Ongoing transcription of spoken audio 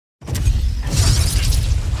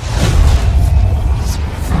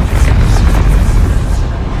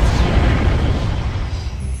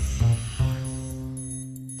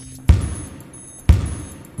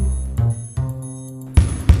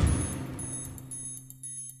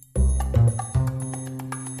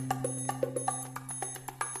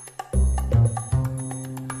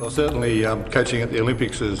Well, certainly coaching at the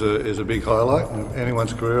Olympics is a big highlight in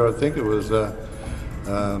anyone's career. I think it was a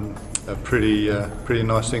pretty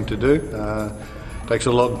nice thing to do. Takes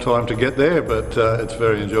a long time to get there, but it's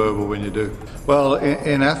very enjoyable when you do. Well,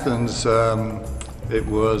 in Athens, it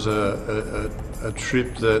was a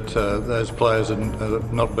trip that those players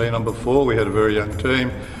had not been on before. We had a very young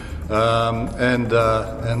team, and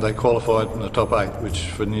they qualified in the top 8, which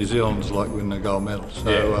for New Zealand is like winning a gold medal.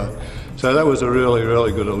 So that was a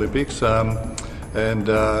really good Olympics. And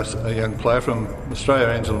a young player from Australia,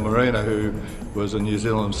 Angela Marino, who was a New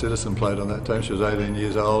Zealand citizen, played on that team. She was 18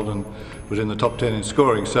 years old and was in the top 10 in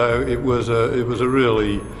scoring. So it was a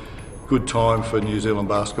really good time for New Zealand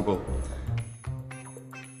basketball.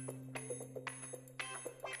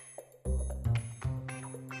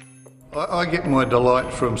 I get my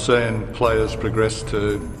delight from seeing players progress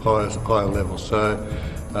to higher levels. So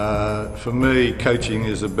for me, coaching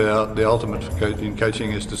is about the ultimate for coaching.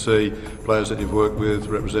 Coaching is to see players that you've worked with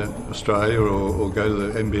represent Australia, or go to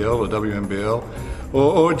the NBL or WNBL,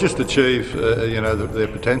 or just achieve their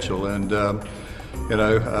potential. And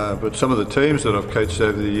but some of the teams that I've coached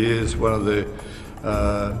over the years, one of the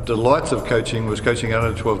delights of coaching was coaching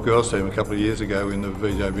under 12 girls team a couple of years ago in the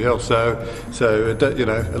VJBL. So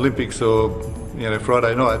Olympics or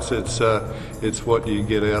Friday nights, it's what you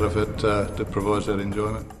get out of it that provides that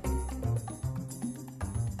enjoyment.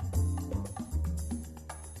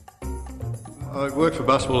 I worked for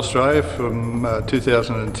Basketball Australia from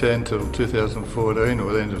 2010 till 2014,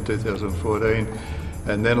 or the end of 2014,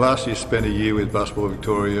 and then last year spent a year with Basketball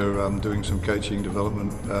Victoria doing some coaching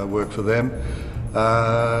development work for them.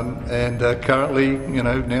 And currently,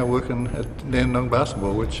 now working at Dandenong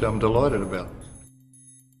Basketball, which I'm delighted about.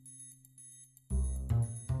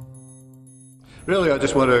 Really, I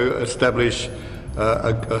just want to establish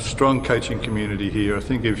a strong coaching community here. I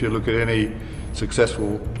think if you look at any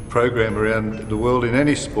successful program around the world in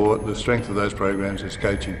any sport, the strength of those programs is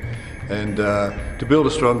coaching. And to build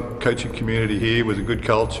a strong coaching community here with a good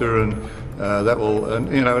culture and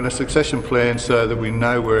and a succession plan, so that we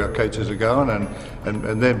know where our coaches are going,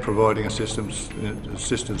 and then providing assistance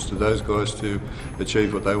to those guys to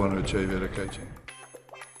achieve what they want to achieve out of coaching.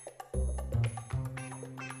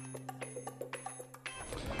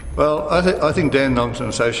 Well, I think Dandenong's an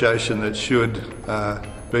association that should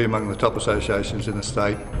be among the top associations in the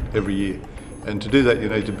state every year. And to do that, you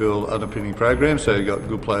need to build underpinning programs, so you've got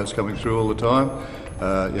good players coming through all the time.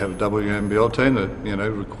 You have a WNBL team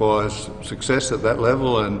that requires success at that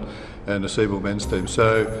level, and a Seaboard men's team.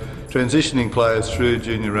 So transitioning players through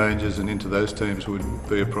junior ranges and into those teams would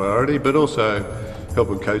be a priority, but also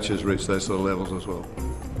helping coaches reach those sort of levels as well.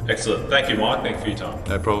 Excellent. Thank you, Mike. Thank you for your time.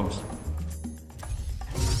 No problems.